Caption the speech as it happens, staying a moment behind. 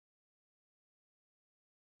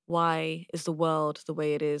why is the world the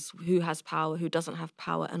way it is, who has power, who doesn't have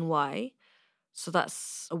power, and why. So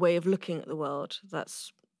that's a way of looking at the world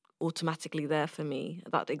that's automatically there for me.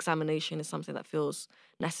 That examination is something that feels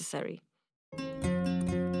necessary.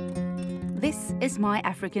 This is My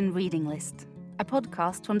African Reading List, a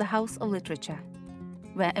podcast from the House of Literature,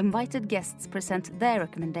 where invited guests present their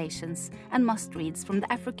recommendations and must-reads from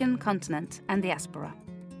the African continent and diaspora.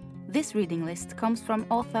 This reading list comes from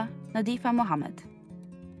author Nadifa Mohammed.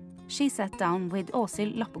 She sat down with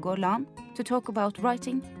Åshild Lappegård Lahn to talk about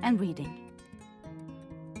writing and reading.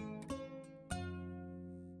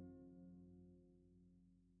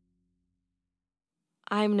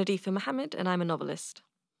 I'm Nadifa Mohammed and I'm a novelist.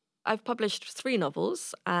 I've published 3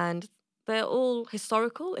 novels and they're all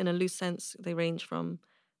historical in a loose sense. They range from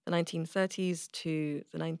the 1930s to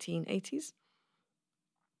the 1980s.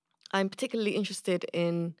 I'm particularly interested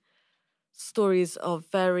in stories of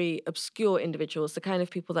very obscure individuals, the kind of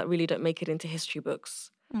people that really don't make it into history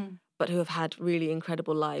books, but who have had really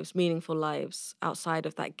incredible lives, meaningful lives outside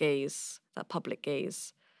of that gaze, that public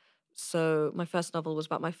gaze. So my first novel was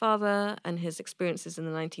about my father and his experiences in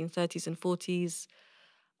the 1930s and 40s.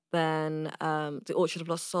 Then The Orchard of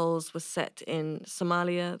Lost Souls was set in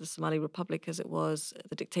Somalia, the Somali Republic as it was,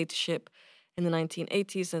 the dictatorship in the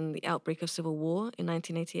 1980s and the outbreak of civil war in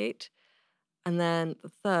 1988. And then the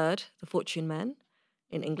third, The Fortune Men,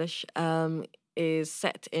 in English, is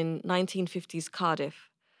set in 1950s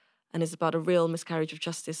Cardiff and is about a real miscarriage of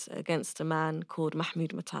justice against a man called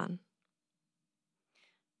Mahmoud Matan.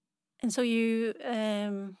 And so you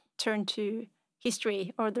turn to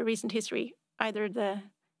history, or the recent history, either the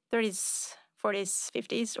 30s, 40s,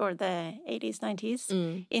 50s, or the 80s,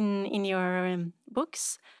 90s in your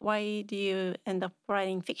books. Why do you end up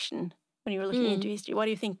writing fiction when you're looking into history? What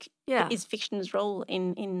do you think is fiction's role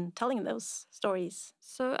in telling those stories?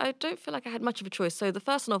 So I don't feel like I had much of a choice. So the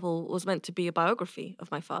first novel was meant to be a biography of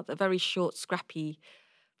my father, a very short, scrappy,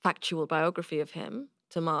 factual biography of him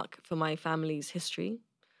to mark for my family's history.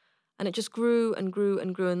 And it just grew and grew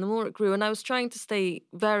and grew. And the more it grew, and I was trying to stay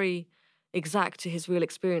very exact to his real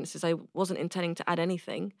experiences. I wasn't intending to add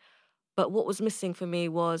anything. But what was missing for me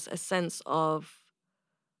was a sense of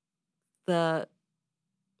the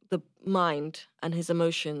mind and his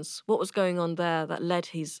emotions, what was going on there that led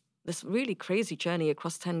this really crazy journey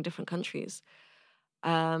across 10 different countries.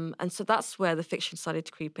 And so that's where the fiction started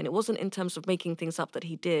to creep in. It wasn't in terms of making things up that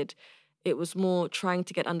he did. It was more trying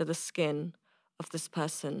to get under the skin of this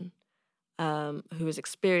person who is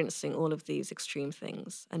experiencing all of these extreme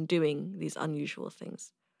things and doing these unusual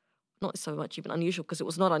things. Not so much even unusual, because it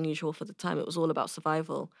was not unusual for the time. It was all about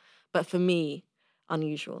survival. But for me,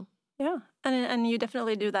 unusual. Yeah, and you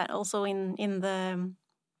definitely do that also in the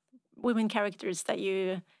women characters that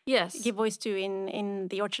you give voice to in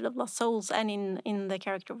The Orchard of Lost Souls and in the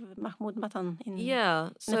character of Mahmoud Matan in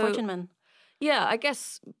The Fortune Men. Yeah, I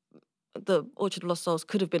guess The Orchard of Lost Souls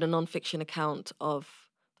could have been a non-fiction account of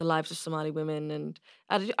the lives of Somali women. And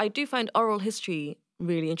I do find oral history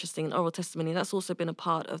really interesting, and oral testimony. That's also been a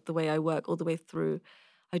part of the way I work all the way through.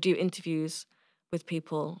 I do interviews with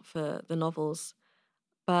people for the novels.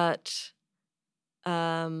 But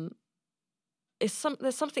there's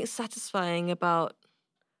something satisfying about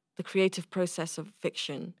the creative process of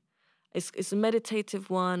fiction. It's a meditative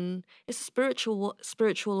one. It's a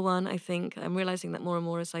spiritual one, I think. I'm realizing that more and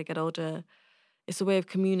more as I get older. It's a way of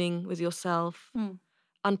communing with yourself,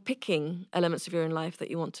 unpicking elements of your own life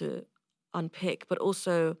that you want to unpick, but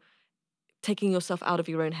also taking yourself out of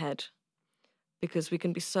your own head, because we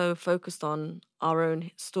can be so focused on our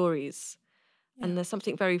own stories. And there's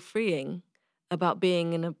something very freeing about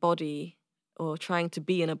being in a body or trying to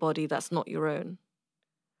be in a body that's not your own.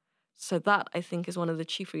 So that, I think, is one of the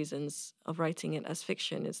chief reasons of writing it as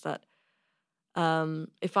fiction, is that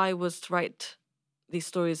if I was to write these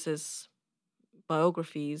stories as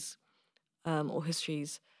biographies or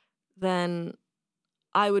histories, then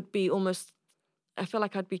I feel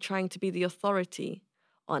like I'd be trying to be the authority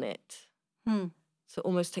on it. So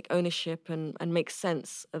almost take ownership and make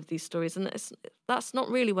sense of these stories. And that's not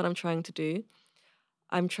really what I'm trying to do.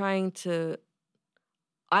 I'm trying to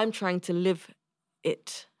live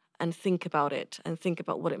it and think about it and think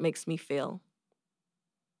about what it makes me feel,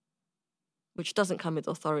 which doesn't come with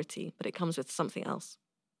authority, but it comes with something else.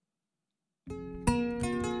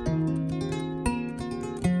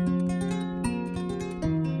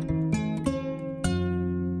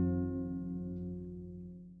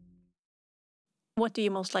 What do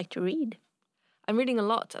you most like to read? I'm reading a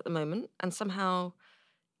lot at the moment, and somehow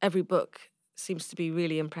every book seems to be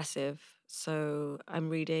really impressive. So I've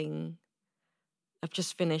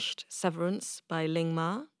just finished Severance by Ling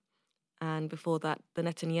Ma, and before that, The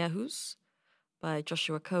Netanyahus by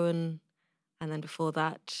Joshua Cohen, and then before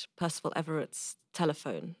that, Percival Everett's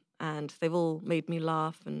Telephone. And they've all made me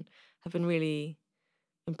laugh and have been really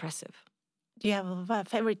impressive. Do you have a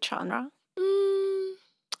favorite genre?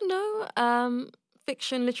 No.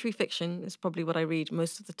 Fiction, literary fiction is probably what I read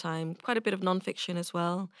most of the time. Quite a bit of nonfiction as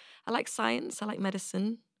well. I like science, I like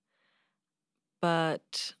medicine,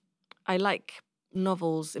 but I like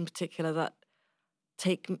novels in particular that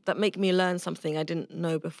make me learn something I didn't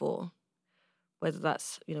know before. Whether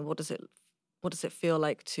that's, what does it feel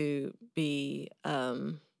like to be a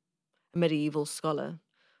medieval scholar,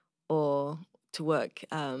 or to work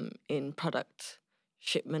in product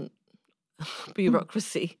shipment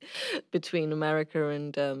bureaucracy between America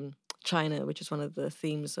and China, which is one of the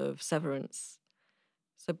themes of Severance.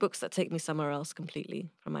 So books that take me somewhere else completely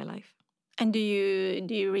from my life. And do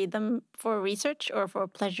you read them for research or for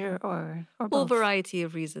pleasure or both? For a variety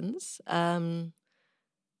of reasons. And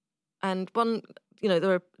one,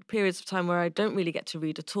 there are periods of time where I don't really get to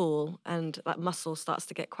read at all, and that muscle starts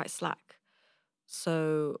to get quite slack.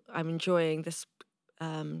 So I'm enjoying this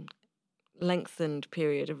lengthened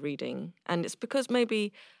period of reading, and it's because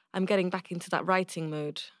maybe I'm getting back into that writing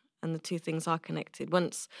mode, and the two things are connected.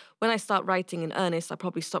 When I start writing in earnest, I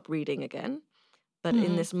probably stop reading again. But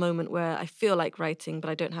in this moment where I feel like writing, but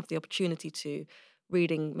I don't have the opportunity to,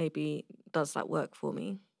 reading maybe does that work for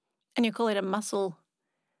me. And you call it a muscle?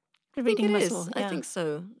 The reading muscle? Yeah. I think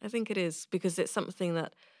so. I think it is, because it's something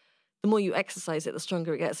that the more you exercise it, the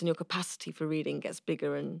stronger it gets, and your capacity for reading gets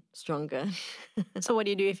bigger and stronger. So what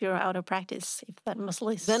do you do if you're out of practice, if that muscle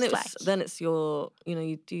is slack? Then it's your,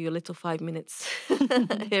 you do your little 5 minutes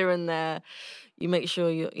here and there. You make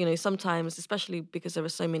sure sometimes, especially because there are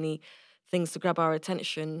so many things to grab our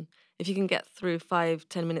attention, if you can get through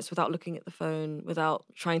 5-10 minutes without looking at the phone, without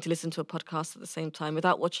trying to listen to a podcast at the same time,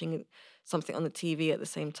 without watching something on the TV at the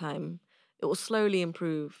same time, it will slowly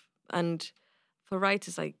improve. And for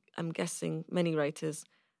writers, I'm guessing many writers,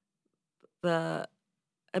 the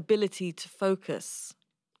ability to focus,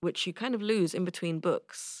 which you kind of lose in between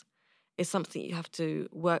books, is something you have to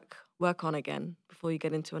work on again before you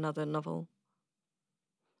get into another novel.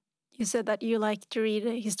 You said that you like to read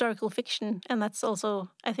historical fiction, and that's also,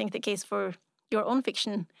 I think, the case for your own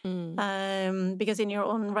fiction. Because in your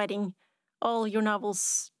own writing, all your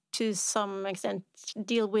novels, to some extent,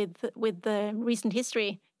 deal with the recent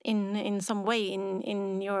history in some way,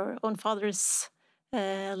 in your own father's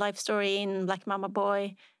life story, in Black Mama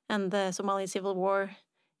Boy and the Somali Civil War,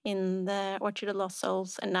 in the Orchard of Lost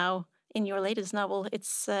Souls, and now in your latest novel,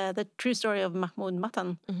 it's the true story of Mahmoud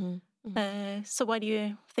Matan. So why do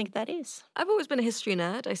you think that is? I've always been a history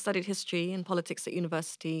nerd. I studied history and politics at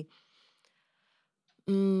university.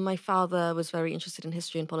 My father was very interested in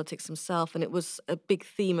history and politics himself, and it was a big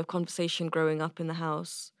theme of conversation growing up in the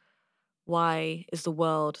house. Why is the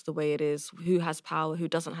world the way it is? Who has power? Who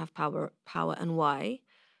doesn't have power, and why?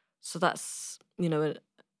 So that's,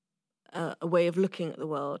 a way of looking at the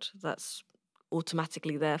world that's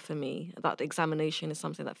automatically there for me. That examination is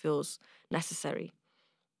something that feels necessary.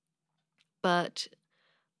 But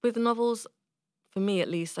with novels, for me at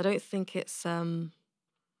least, I don't think it's a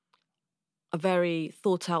very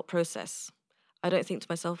thought-out process. I don't think to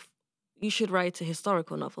myself, you should write a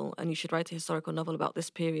historical novel, and you should write a historical novel about this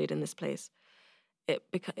period in this place.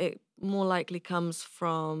 It more likely comes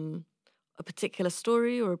from a particular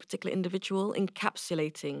story or a particular individual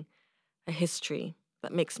encapsulating a history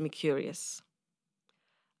that makes me curious.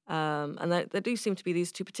 And there do seem to be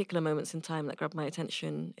these two particular moments in time that grab my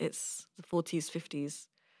attention. It's the 40s, 50s,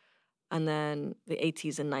 and then the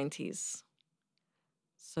 80s and 90s.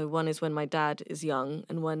 So one is when my dad is young,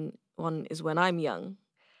 and one is when I'm young.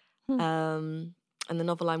 And the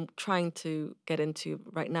novel I'm trying to get into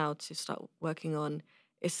right now to start working on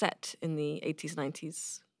is set in the 80s,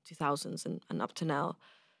 90s, 2000s, and up to now.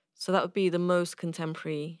 So that would be the most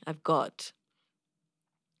contemporary I've got.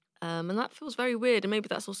 And that feels very weird. And maybe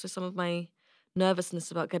that's also some of my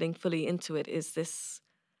nervousness about getting fully into it, is this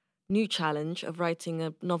new challenge of writing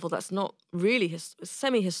a novel that's not really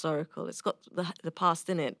semi-historical. It's got the past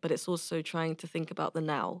in it, but it's also trying to think about the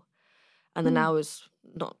now. And the now is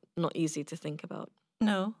not easy to think about.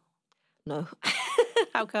 No.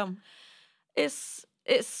 How come? It's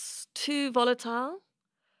too volatile,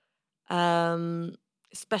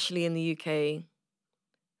 especially in the UK.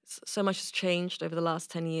 So much has changed over the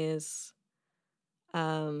last 10 years.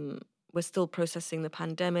 We're still processing the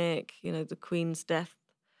pandemic. The Queen's death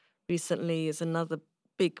recently is another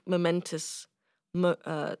big momentous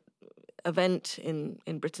event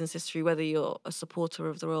in Britain's history, whether you're a supporter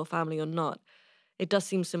of the royal family or not. It does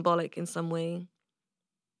seem symbolic in some way.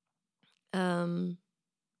 the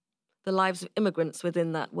lives of immigrants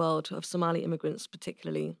within that world, of Somali immigrants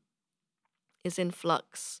particularly, is in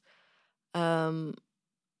flux. And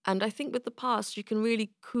I think with the past, you can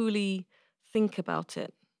really coolly think about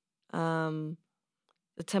it.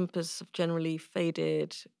 The tempers have generally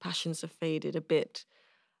faded, passions have faded a bit.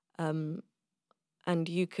 And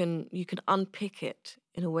you can unpick it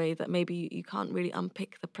in a way that maybe you can't really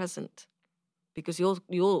unpick the present, because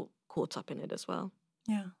you're caught up in it as well.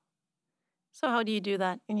 Yeah. So how do you do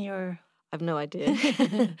that in your... I've no idea.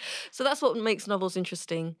 So that's what makes novels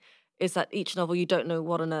interesting, is that each novel, you don't know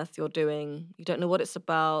what on earth you're doing. You don't know what it's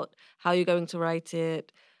about, how you're going to write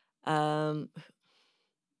it, what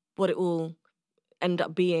it will end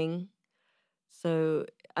up being. So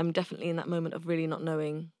I'm definitely in that moment of really not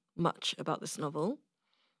knowing much about this novel,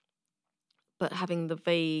 but having the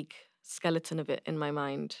vague skeleton of it in my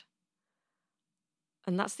mind.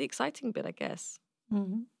 And that's the exciting bit, I guess.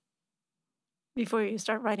 Mm-hmm. Before you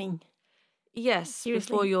start writing. Yes,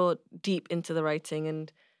 Seriously? before you're deep into the writing.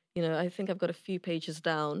 And, I think I've got a few pages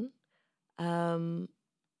down. And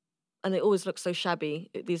they always look so shabby.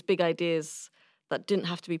 These big ideas that didn't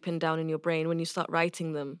have to be pinned down in your brain. When you start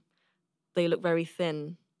writing them, they look very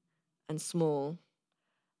thin and small.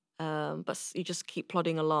 But you just keep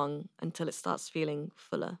plodding along until it starts feeling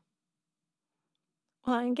fuller.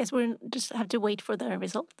 Well, I guess we'll just have to wait for the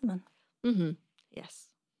result then. Mm-hmm. Yes.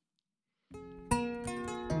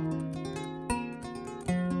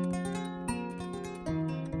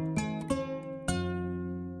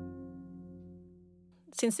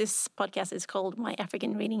 Since this podcast is called My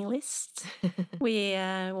African Reading List, we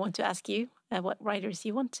want to ask you what writers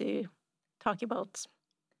you want to talk about.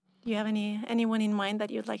 Do you have anyone in mind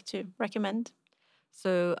that you'd like to recommend?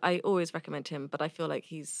 So I always recommend him, but I feel like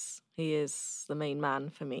he is the main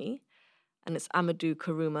man for me. And it's Amadou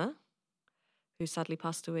Kourouma, who sadly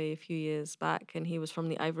passed away a few years back. And he was from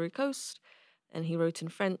the Ivory Coast, and he wrote in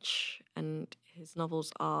French. And his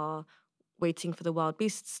novels are Waiting for the Wild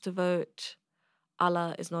Beasts to Vote,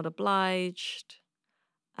 Allah is Not Obliged,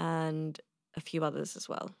 and a few others as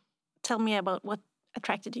well. Tell me about what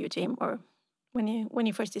attracted you to him, or when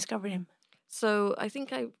you first discovered him. So I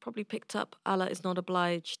think I probably picked up Allah is Not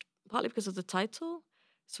Obliged partly because of the title.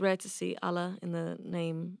 It's rare to see Allah in the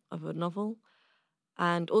name of a novel.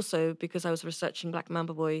 And also because I was researching Black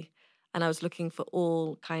Mamba Boy, and I was looking for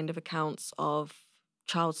all kind of accounts of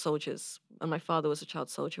child soldiers. And my father was a child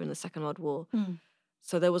soldier in the Second World War. Mm.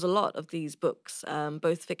 So there was a lot of these books,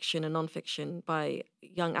 both fiction and non-fiction, by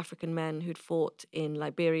young African men who'd fought in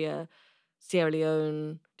Liberia, Sierra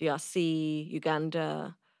Leone, DRC,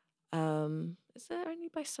 Uganda. Is there any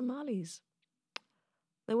by Somalis?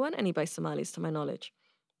 There weren't any by Somalis, to my knowledge.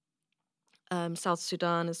 South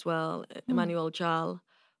Sudan as well. Emmanuel Jal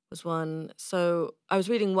was one. So I was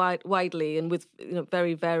reading widely and with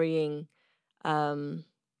very varying kind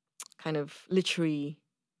of literary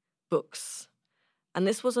books. And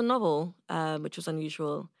this was a novel, which was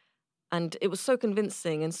unusual. And it was so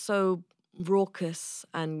convincing and so raucous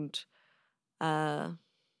and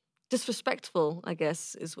disrespectful, I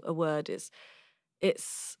guess is a word.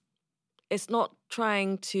 It's not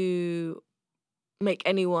trying to make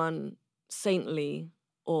anyone saintly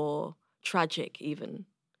or tragic even.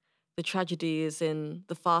 The tragedy is in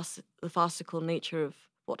the farcical nature of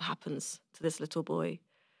what happens to this little boy.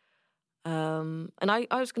 And I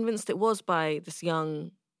was convinced it was by this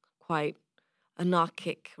young, quite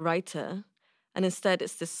anarchic writer. And instead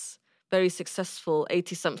it's this very successful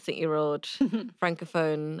 80-something-year-old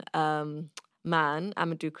Francophone man,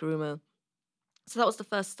 Amadou Kourouma. So that was the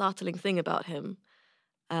first startling thing about him,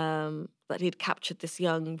 that he'd captured this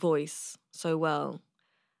young voice so well.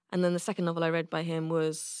 And then the second novel I read by him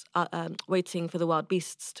was Waiting for the Wild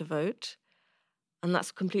Beasts to Vote. And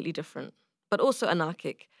that's completely different, but also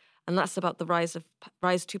anarchic. And that's about the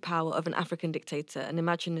rise to power of an African dictator, an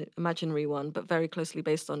imaginary one, but very closely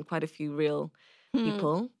based on quite a few real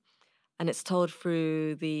people. And it's told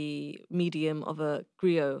through the medium of a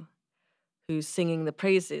griot who's singing the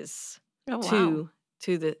praises to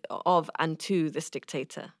this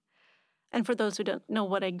dictator. And for those who don't know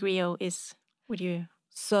what a griot is, would you?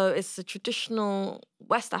 So it's a traditional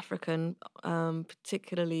West African,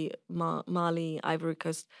 particularly Mali, Ivory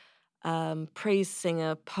Coast, praise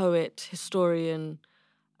singer, poet, historian,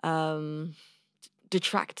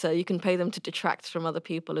 detractor. You can pay them to detract from other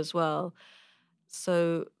people as well.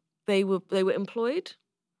 So they were employed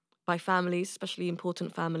by families, especially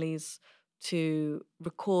important families, to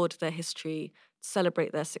record their history,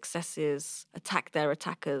 celebrate their successes, attack their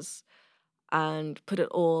attackers, and put it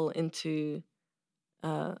all into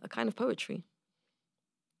a kind of poetry.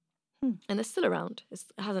 Hmm. And they're still around. It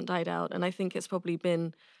hasn't died out. And I think it's probably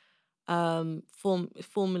been a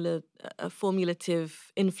formulative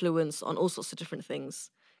influence on all sorts of different things.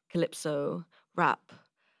 Calypso, rap,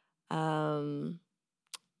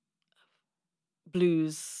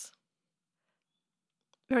 blues.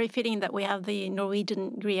 Very fitting that we have the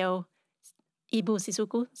Norwegian griot Ibo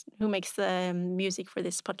Sissoko, who makes the music for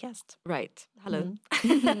this podcast. Right. Hello.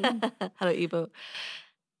 Hello, Ibo.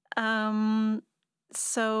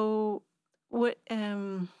 So, what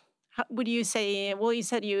would you say? Well, you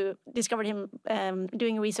said you discovered him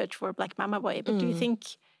doing research for Black Mama Boy, but do you think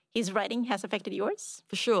his writing has affected yours?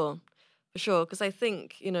 For sure. Because I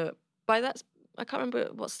think, by that, I can't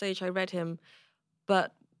remember what stage I read him,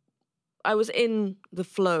 but I was in the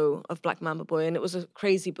flow of Black Mamba Boy, and it was a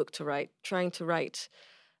crazy book to write, trying to write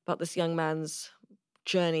about this young man's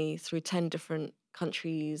journey through 10 different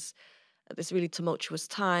countries at this really tumultuous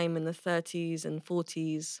time in the 30s and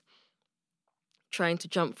 40s, trying to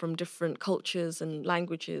jump from different cultures and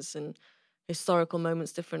languages and historical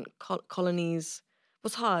moments, different colonies,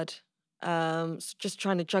 was hard. So just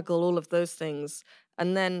trying to juggle all of those things,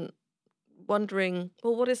 and then wondering,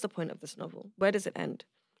 well, what is the point of this novel? Where does it end?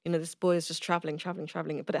 This boy is just traveling,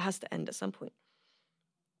 but it has to end at some point.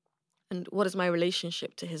 And what is my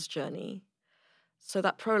relationship to his journey? So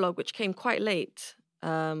that prologue, which came quite late,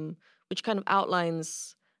 which kind of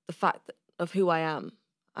outlines the fact of who I am.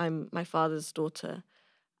 I'm my father's daughter,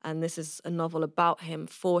 and this is a novel about him,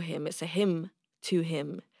 for him. It's a hymn to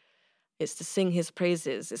him. It's to sing his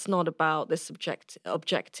praises. It's not about this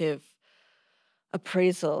objective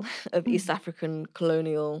appraisal of East African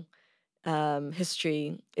colonial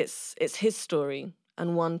history. It's his story,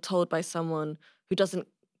 and one told by someone who doesn't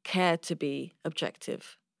care to be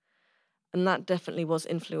objective. And that definitely was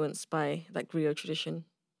influenced by that griot tradition.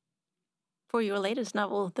 For your latest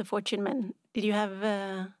novel, The Fortune Men, did you have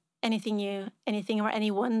anything or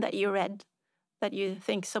anyone that you read that you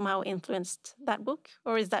think somehow influenced that book?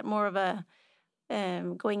 Or is that more of a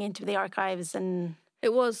going into the archives and...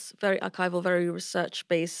 It was very archival, very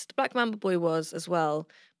research-based. Black Mamba Boy was as well,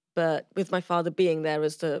 but with my father being there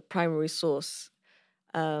as the primary source,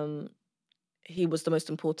 he was the most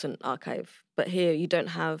important archive. But here you don't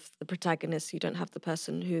have the protagonist, you don't have the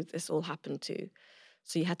person who this all happened to.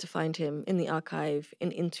 So you had to find him in the archive,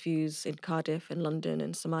 in interviews in Cardiff, in London,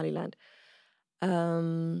 in Somaliland.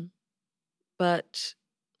 But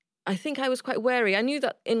I think I was quite wary. I knew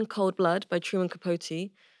that In Cold Blood by Truman Capote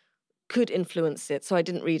could influence it, so I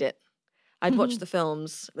didn't read it. I'd watched the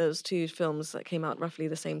films. There was 2 films that came out roughly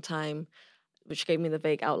the same time, which gave me the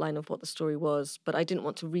vague outline of what the story was, but I didn't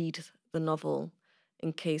want to read the novel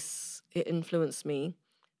in case it influenced me.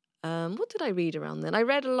 What did I read around then? I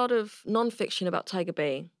read a lot of nonfiction about Tiger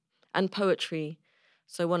Bay and poetry.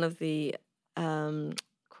 So one of the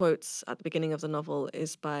quotes at the beginning of the novel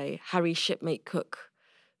is by Harry Shipmate Cook,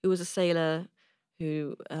 who was a sailor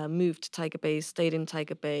who moved to Tiger Bay, stayed in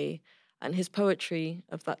Tiger Bay, and his poetry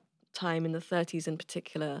of that time in the 30s in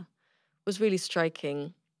particular was really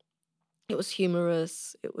striking. It was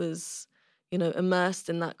humorous. It was, immersed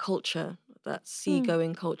in that culture, that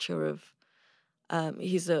seagoing culture of,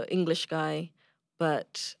 he's an English guy,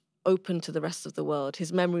 but open to the rest of the world.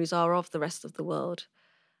 His memories are of the rest of the world.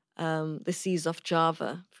 The seas off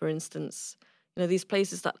Java, for instance, these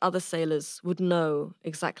places that other sailors would know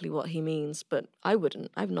exactly what he means, but I wouldn't.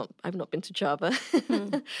 I've not been to Java.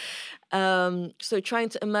 So trying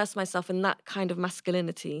to immerse myself in that kind of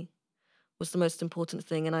masculinity was the most important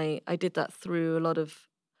thing. And I did that through a lot of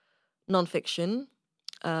nonfiction,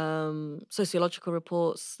 sociological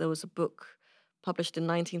reports. There was a book published in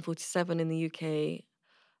 1947 in the UK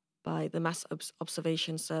by the Mass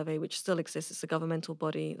Observation Survey, which still exists. It's a governmental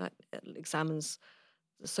body that examines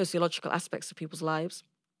the sociological aspects of people's lives.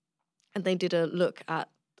 And they did a look at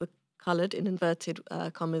the coloured, in inverted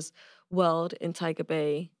commas, world in Tiger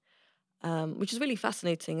Bay, which is really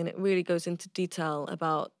fascinating. And it really goes into detail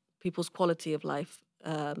about people's quality of life,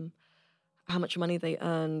 how much money they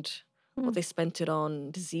earned, what they spent it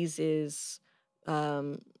on, diseases,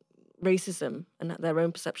 racism, and their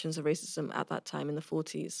own perceptions of racism at that time in the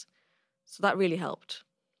 40s. So that really helped.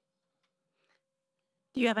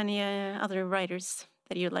 Do you have any other writers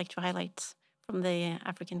that you'd like to highlight from the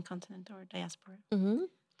African continent or diaspora? Mm-hmm.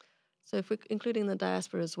 So if we're including the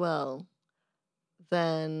diaspora as well,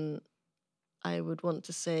 then I would want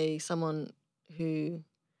to say someone who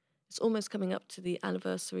is almost coming up to the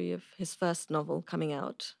anniversary of his first novel coming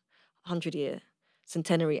out, 100-year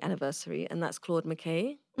centenary anniversary, and that's Claude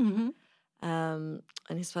McKay. Mm-hmm. And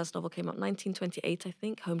his first novel came out in 1928, I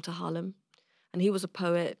think, Home to Harlem. And he was a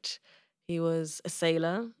poet. He was a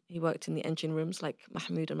sailor. He worked in the engine rooms like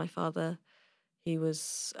Mahmoud and my father. He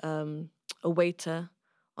was a waiter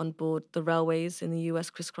on board the railways in the US,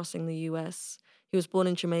 crisscrossing the US. He was born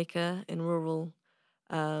in Jamaica, in rural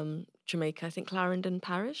Jamaica, I think Clarendon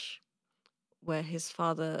Parish, where his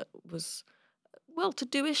father was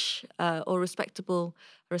well-to-do-ish or a respectable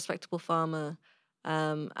farmer.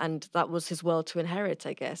 And that was his world to inherit,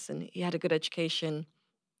 I guess. And he had a good education,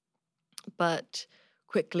 but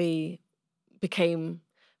quickly became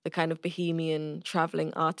the kind of bohemian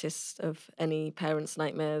traveling artist of any parent's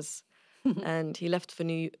nightmares. And he left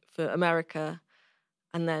for America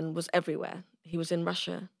and then was everywhere. He was in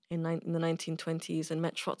Russia in the 1920s and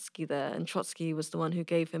met Trotsky there. And Trotsky was the one who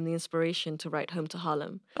gave him the inspiration to write Home to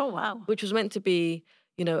Harlem. Oh, wow. Which was meant to be,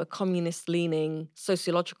 a communist-leaning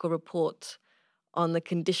sociological report on the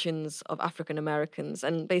conditions of African Americans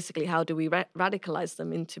and basically how do we radicalize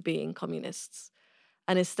them into being communists.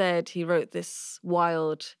 And instead, he wrote this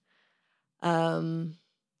wild,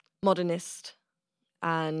 modernist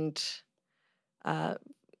and,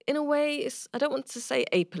 in a way, I don't want to say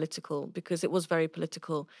apolitical because it was very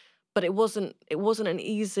political, but it wasn't an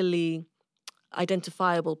easily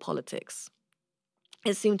identifiable politics.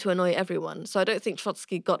 It seemed to annoy everyone. So I don't think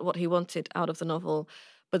Trotsky got what he wanted out of the novel.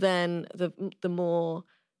 But then the more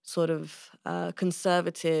sort of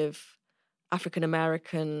conservative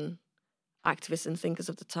African-American activists and thinkers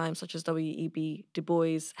of the time, such as W.E.B. Du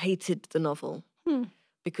Bois, hated the novel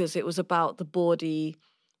because it was about the bawdy,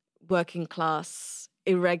 working class,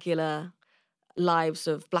 irregular lives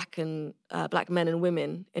of black men and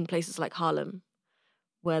women in places like Harlem,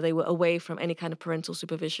 where they were away from any kind of parental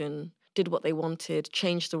supervision, did what they wanted,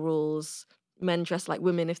 changed the rules. Men dressed like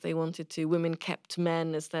women if they wanted to. Women kept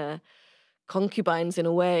men as their concubines in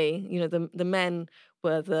a way. The men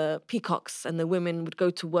were the peacocks and the women would go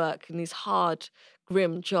to work in these hard,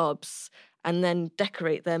 grim jobs and then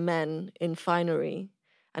decorate their men in finery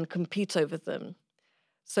and compete over them.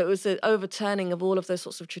 So it was an overturning of all of those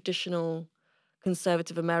sorts of traditional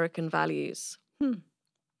conservative American values.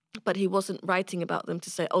 But he wasn't writing about them to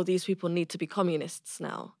say, oh, these people need to be communists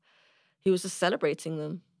now. He was just celebrating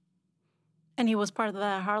them. And he was part of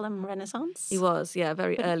the Harlem Renaissance? He was, yeah,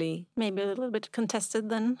 very early. Maybe a little bit contested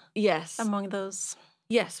then? Yes. Among those?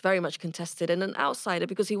 Yes, very much contested. And an outsider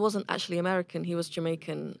because he wasn't actually American. He was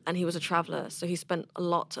Jamaican and he was a traveler. So he spent a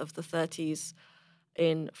lot of the 30s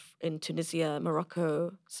in Tunisia,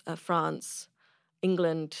 Morocco, France,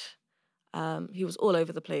 England. He was all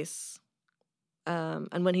over the place.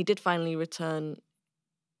 And when he did finally return,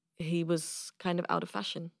 he was kind of out of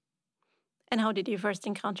fashion. And how did you first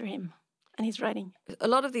encounter him and his writing? A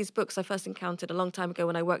lot of these books I first encountered a long time ago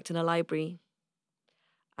when I worked in a library.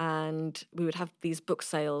 And we would have these book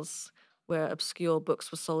sales where obscure books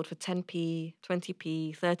were sold for 10p,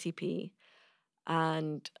 20p, 30p.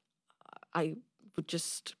 And I would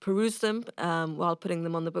just peruse them while putting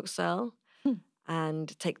them on the book sale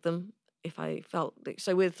and take them if I felt.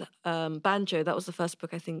 So with Banjo, that was the first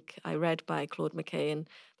book I think I read by Claude McKay, and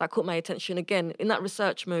that caught my attention. Again, in that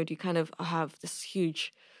research mode, you kind of have this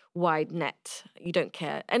huge, wide net. You don't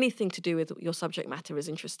care. Anything to do with your subject matter is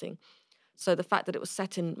interesting. So the fact that it was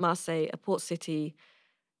set in Marseille, a port city,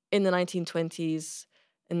 in the 1920s,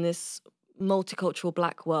 in this multicultural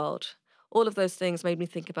black world, all of those things made me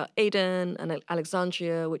think about Aden and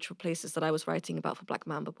Alexandria, which were places that I was writing about for Black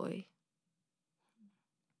Mamba Boy.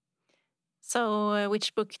 So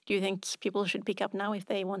which book do you think people should pick up now if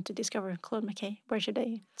they want to discover Claude McKay? Where should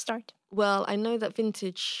they start? Well, I know that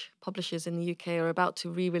Vintage publishers in the UK are about to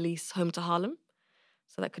re-release Home to Harlem.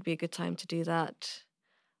 So that could be a good time to do that.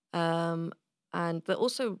 And they're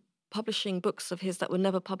also publishing books of his that were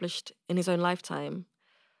never published in his own lifetime.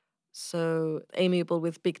 So Amiable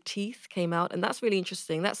with Big Teeth came out, and that's really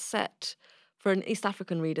interesting. That's set, for an East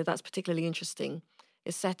African reader, that's particularly interesting.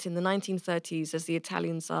 It's set in the 1930s as the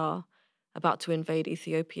Italians are about to invade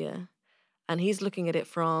Ethiopia. And he's looking at it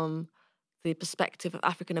from the perspective of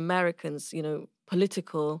African Americans,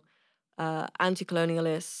 political,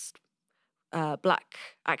 anti-colonialist, black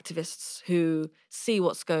activists who see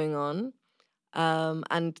what's going on.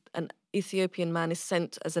 And an Ethiopian man is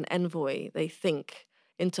sent as an envoy, they think,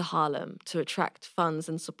 into Harlem to attract funds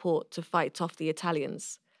and support to fight off the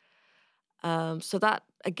Italians. So that,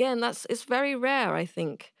 again, it's very rare, I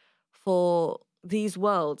think, for these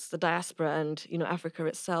worlds, the diaspora and, Africa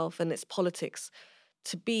itself and its politics,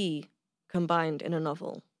 to be combined in a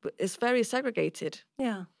novel. But it's very segregated.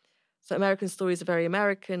 Yeah. So American stories are very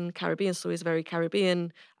American, Caribbean stories are very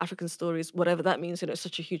Caribbean, African stories, whatever that means, it's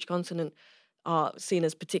such a huge continent, are seen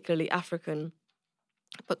as particularly African.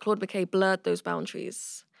 But Claude McKay blurred those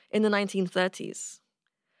boundaries in the 1930s.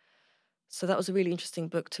 So that was a really interesting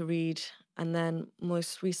book to read. And then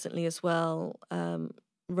most recently as well,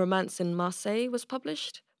 Romance in Marseille was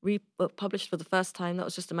published for the first time. That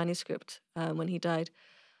was just a manuscript when he died.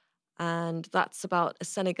 And that's about a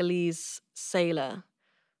Senegalese sailor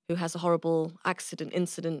who has a horrible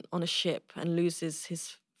incident on a ship and loses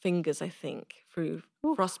his fingers, I think, through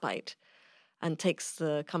frostbite, and takes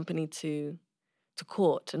the company to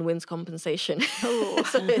court and wins compensation.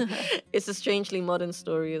 So it's a strangely modern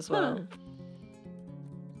story as well.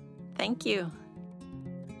 Thank you.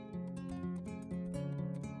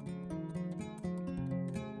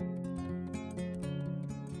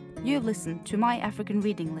 You have listened to My African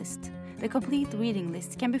Reading List. The complete reading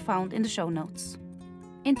list can be found in the show notes.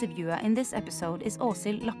 Interviewer in this episode is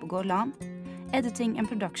Åshild Lappegård Lahm. Editing and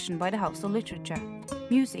production by the House of Literature.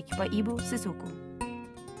 Music by Ibo Sissoko.